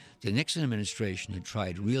because the Nixon administration had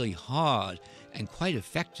tried really hard and quite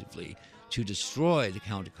effectively to destroy the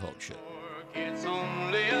counterculture. It's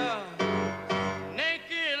only a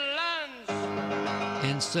naked lunch.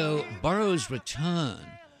 And so Burroughs' return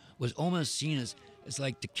was almost seen as It's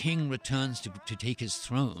like the king returns to take his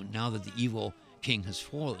throne now that the evil king has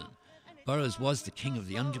fallen. Burroughs was the king of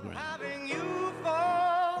the underground.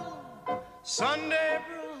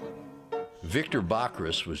 Victor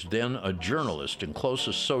Bockris was then a journalist and close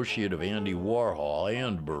associate of Andy Warhol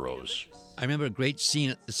and Burroughs. I remember a great scene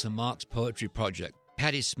at the St. Mark's Poetry Project.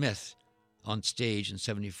 Patti Smith on stage in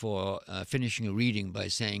 74, finishing a reading by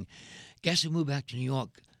saying, "Guess who moved back to New York?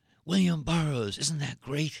 William Burroughs. Isn't that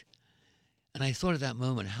great?" And I thought at that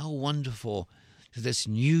moment, how wonderful that this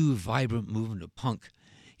new, vibrant movement of punk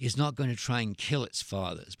is not going to try and kill its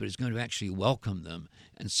fathers, but is going to actually welcome them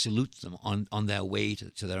and salute them on their way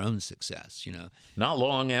to their own success, you know. Not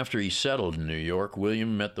long after he settled in New York,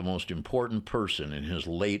 William met the most important person in his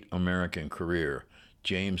late American career,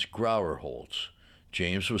 James Grauerholtz.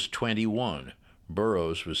 James was 21.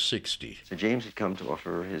 Burroughs was 60. So James had come to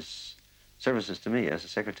offer his services to me as a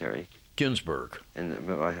secretary. Ginsberg. And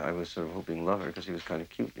I was sort of hoping lover because he was kind of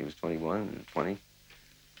cute. He was 21 and 20.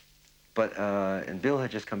 But, and Bill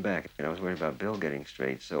had just come back. And I was worried about Bill getting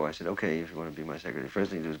straight. So I said, okay, if you want to be my secretary,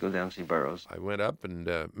 first thing to do is go down and see Burroughs. I went up and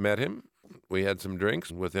met him. We had some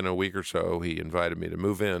drinks. Within a week or so, he invited me to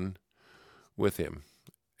move in with him.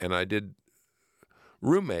 And I did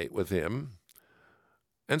roommate with him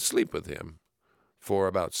and sleep with him for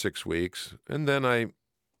about 6 weeks. And then I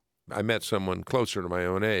met someone closer to my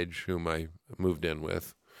own age whom I moved in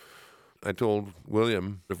with. I told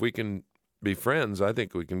William, if we can be friends, I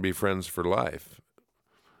think we can be friends for life.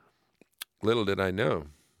 Little did I know.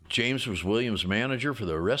 James was William's manager for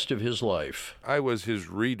the rest of his life. I was his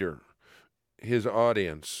reader, his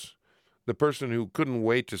audience, the person who couldn't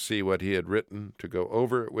wait to see what he had written, to go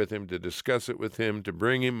over it with him, to discuss it with him, to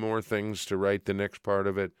bring him more things to write the next part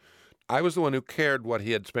of it. I was the one who cared what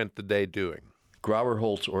he had spent the day doing.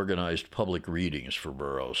 Grauerholtz organized public readings for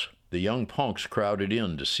Burroughs. The young punks crowded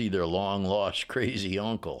in to see their long-lost crazy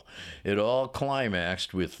uncle. It all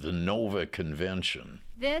climaxed with the Nova Convention.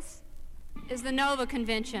 This is the Nova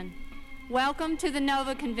Convention. Welcome to the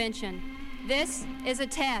Nova Convention. This is a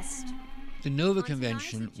test. The Nova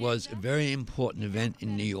Convention was a very important event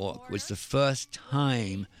in New York. It was the first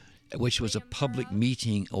time at which was a public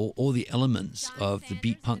meeting, all the elements of the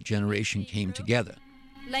beat punk generation came together.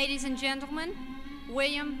 Ladies and gentlemen,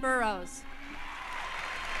 William Burroughs.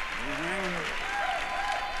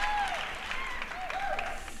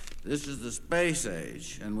 This is the space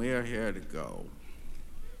age, and we are here to go.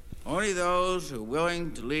 Only those who are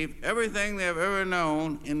willing to leave everything they've ever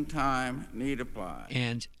known in time need apply.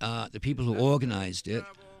 And the people who organized it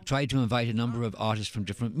tried to invite a number of artists from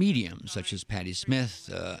different mediums, such as Patti Smith,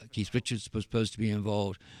 Keith Richards was supposed to be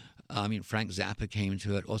involved. Frank Zappa came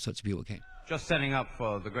to it, all sorts of people came. Just setting up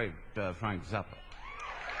for the great Frank Zappa.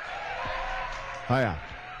 Hiya.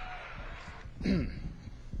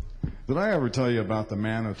 Did I ever tell you about the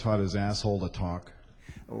man who taught his asshole to talk?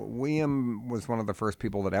 William was one of the first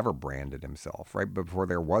people that ever branded himself, right before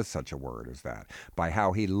there was such a word as that, by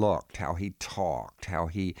how he looked, how he talked, how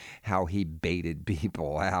he baited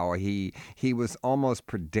people, how he was almost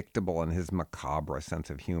predictable in his macabre sense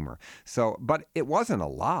of humor. So, but it wasn't a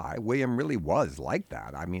lie. William really was like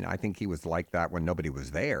that. I mean, I think he was like that when nobody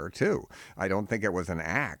was there, too. I don't think it was an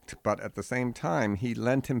act, but at the same time, he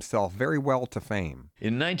lent himself very well to fame.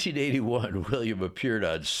 In 1981, William appeared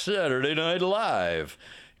on Saturday Night Live,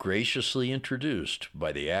 graciously introduced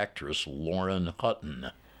by the actress Lauren Hutton.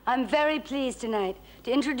 I'm very pleased tonight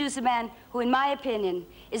to introduce a man who, in my opinion,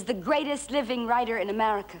 is the greatest living writer in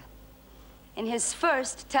America. In his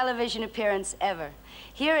first television appearance ever,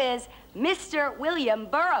 here is Mr. William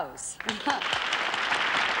Burroughs.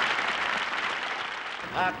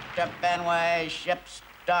 Dr. Benway, ship's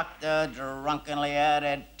doctor, drunkenly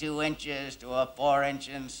added 2 inches to a 4-inch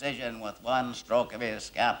incision with one stroke of his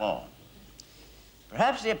scalpel.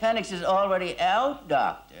 Perhaps the appendix is already out,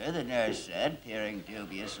 doctor, the nurse said, peering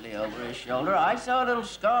dubiously over his shoulder. I saw a little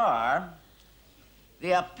scar.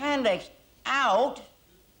 The appendix out?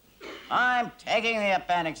 I'm taking the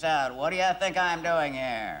appendix out. What do you think I'm doing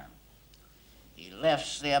here? He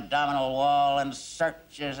lifts the abdominal wall and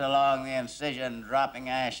searches along the incision, dropping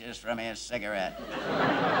ashes from his cigarette.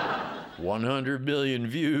 100 million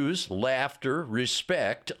views, laughter,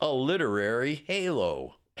 respect, a literary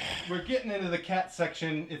halo. We're getting into the cat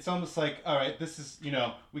section. It's almost like, all right, this is,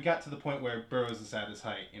 we got to the point where Burroughs is at his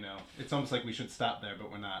height, It's almost like we should stop there, but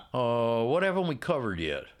we're not. Oh, what haven't we covered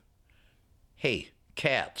yet? Hey,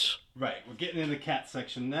 cats. Right, we're getting into the cat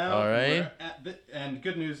section now. All right. And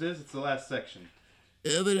good news is it's the last section.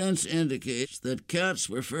 Evidence indicates that cats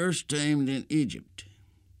were first tamed in Egypt.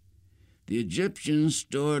 The Egyptians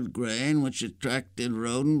stored grain which attracted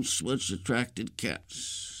rodents, which attracted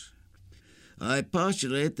cats. I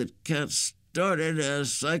postulate that cats started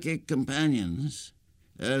as psychic companions,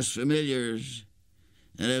 as familiars,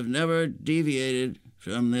 and have never deviated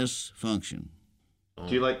from this function.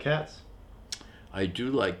 Do you like cats? I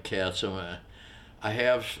do like cats.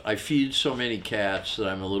 I feed so many cats that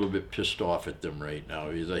I'm a little bit pissed off at them right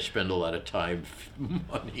now because I spend a lot of time,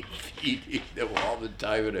 money feeding them all the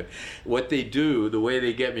time. And what they do, the way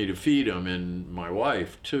they get me to feed them, and my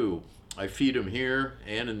wife too, I feed them here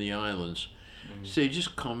and in the islands. So they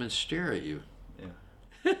just come and stare at you.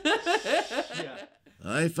 Yeah.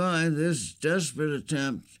 I find this desperate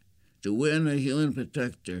attempt to win a human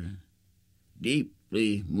protector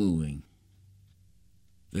deeply moving.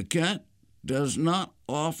 The cat does not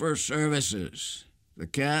offer services. The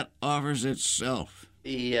cat offers itself.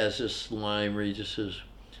 He has this line where he just says,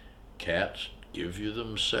 "Cats give you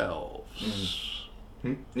themselves."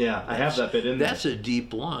 Yeah, I have that bit in there. That's a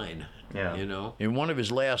deep line. Yeah. You know? In one of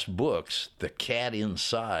his last books, The Cat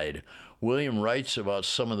Inside, William writes about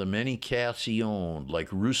some of the many cats he owned, like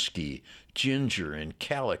Ruski, Ginger, and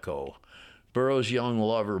Calico. Burroughs' young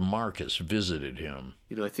lover, Marcus, visited him.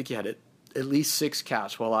 You know, I think he had at least 6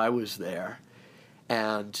 cats while I was there.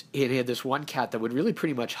 And he had this one cat that would really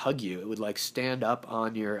pretty much hug you. It would like stand up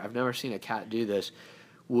on your, I've never seen a cat do this,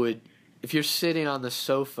 if you're sitting on the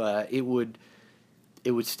sofa, it would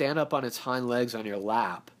stand up on its hind legs on your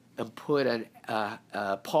lap and put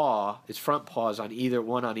its front paws on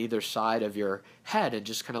either side of your head and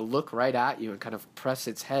just kind of look right at you and kind of press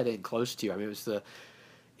its head in close to you. I mean,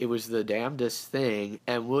 it was the damnedest thing.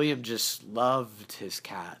 And William just loved his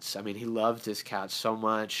cats. I mean, he loved his cats so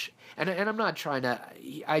much. And I'm not trying to,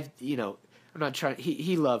 he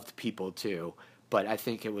loved people too. But I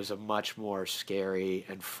think it was a much more scary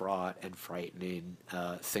and fraught and frightening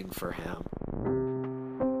thing for him.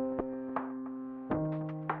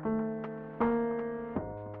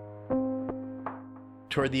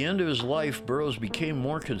 Toward the end of his life, Burroughs became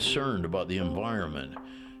more concerned about the environment.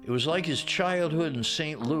 It was like his childhood in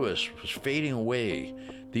St. Louis was fading away,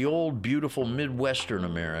 the old, beautiful Midwestern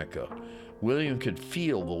America. William could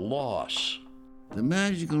feel the loss. The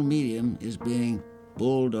magical medium is being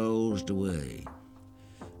bulldozed away.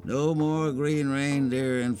 No more green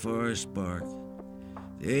reindeer in Forest Park.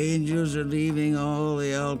 The angels are leaving all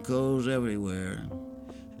the alcoves everywhere.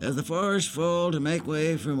 As the forests fall to make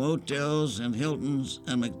way from hotels and Hiltons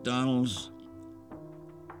and McDonald's,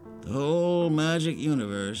 the whole magic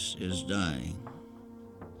universe is dying.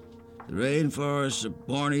 The rainforests of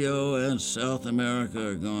Borneo and South America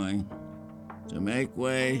are going to make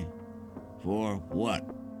way for what?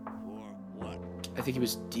 I think he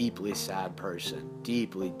was a deeply sad person.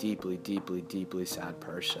 Deeply, deeply, deeply, deeply sad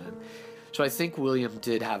person. So I think William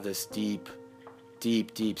did have this deep,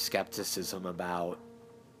 deep, deep skepticism about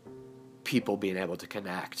people being able to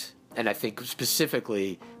connect. And I think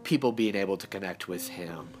specifically people being able to connect with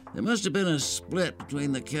him. There must have been a split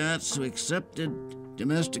between the cats who accepted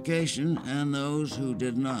domestication and those who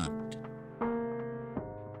did not.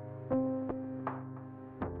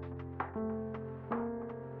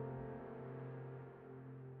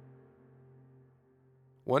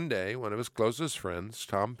 One day, one of his closest friends,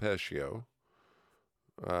 Tom Pescio,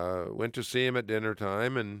 went to see him at dinner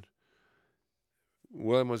time, and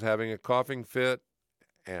William was having a coughing fit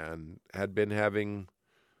and had been having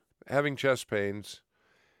chest pains.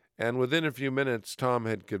 And within a few minutes, Tom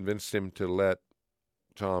had convinced him to let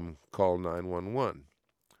Tom call 911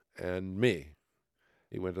 and me.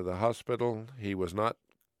 He went to the hospital. He was not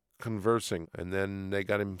conversing. And then they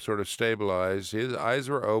got him sort of stabilized. His eyes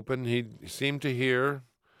were open. He seemed to hear,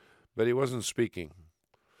 but he wasn't speaking.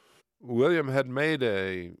 William had made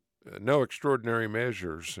a no extraordinary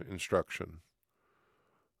measures instruction.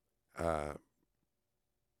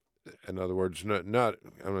 In other words, not I'm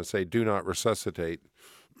going to say, do not resuscitate.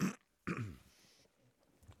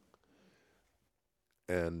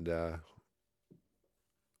 And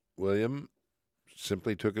William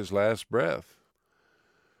simply took his last breath.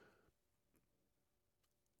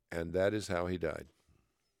 And that is how he died.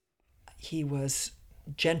 He was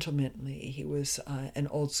gentlemanly. He was an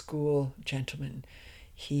old school gentleman.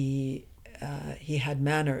 He had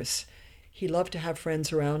manners. He loved to have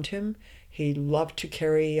friends around him. He loved to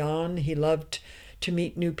carry on. He loved to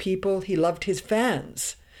meet new people. He loved his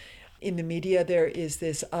fans. In the media, there is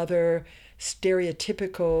this other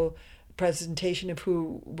stereotypical presentation of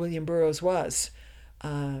who William Burroughs was.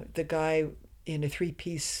 The guy in a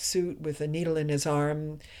 3-piece suit with a needle in his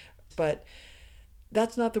arm. But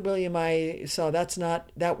that's not the William I saw.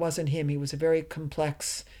 That wasn't him. He was a very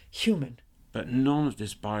complex human. But none of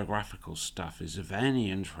this biographical stuff is of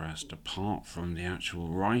any interest apart from the actual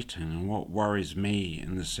writing. And what worries me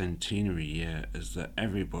in the centenary year is that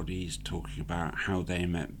everybody's talking about how they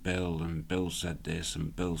met Bill, and Bill said this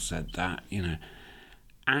and Bill said that, you know.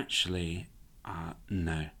 Actually,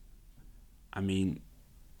 no. I mean,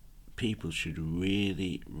 people should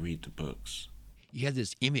really read the books. You had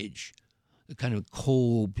this image, a kind of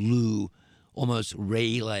cold blue, almost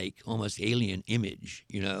Ray-like, almost alien image,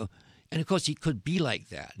 you know. And of course, he could be like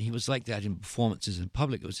that. He was like that in performances in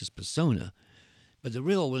public. It was his persona. But the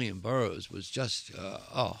real William Burroughs was just,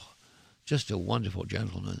 just a wonderful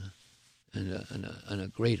gentleman, and a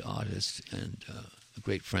great artist, and a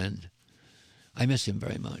great friend. I miss him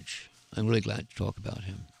very much. I'm really glad to talk about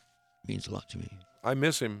him. It means a lot to me. I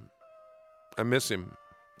miss him. I miss him.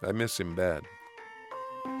 I miss him bad.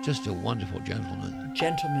 Just a wonderful gentleman.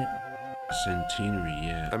 Gentleman. Centenary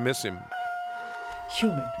year. I miss him.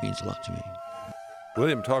 Human. It means a lot to me.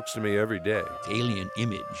 William talks to me every day. Alien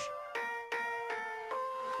image.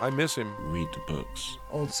 I miss him. Read the books.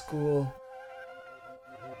 Old school.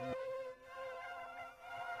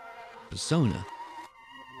 Persona.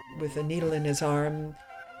 With a needle in his arm.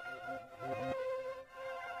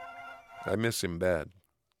 I miss him bad.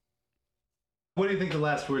 What do you think the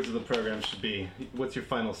last words of the program should be? What's your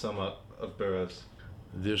final sum up of Burroughs?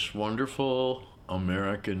 This wonderful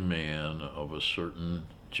American man of a certain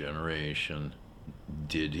generation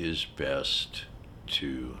did his best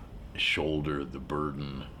to shoulder the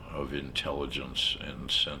burden of intelligence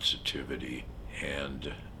and sensitivity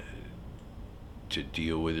and to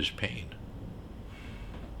deal with his pain.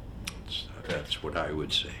 That's what I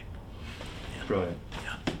would say. Yeah. Brilliant.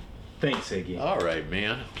 Yeah. Thanks, Iggy. All right,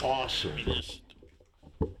 man. Awesome. As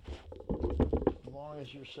long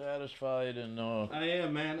as you're satisfied and I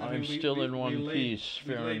am, man. I'm still in one piece.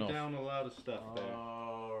 We Fair laid enough. down a lot of stuff there.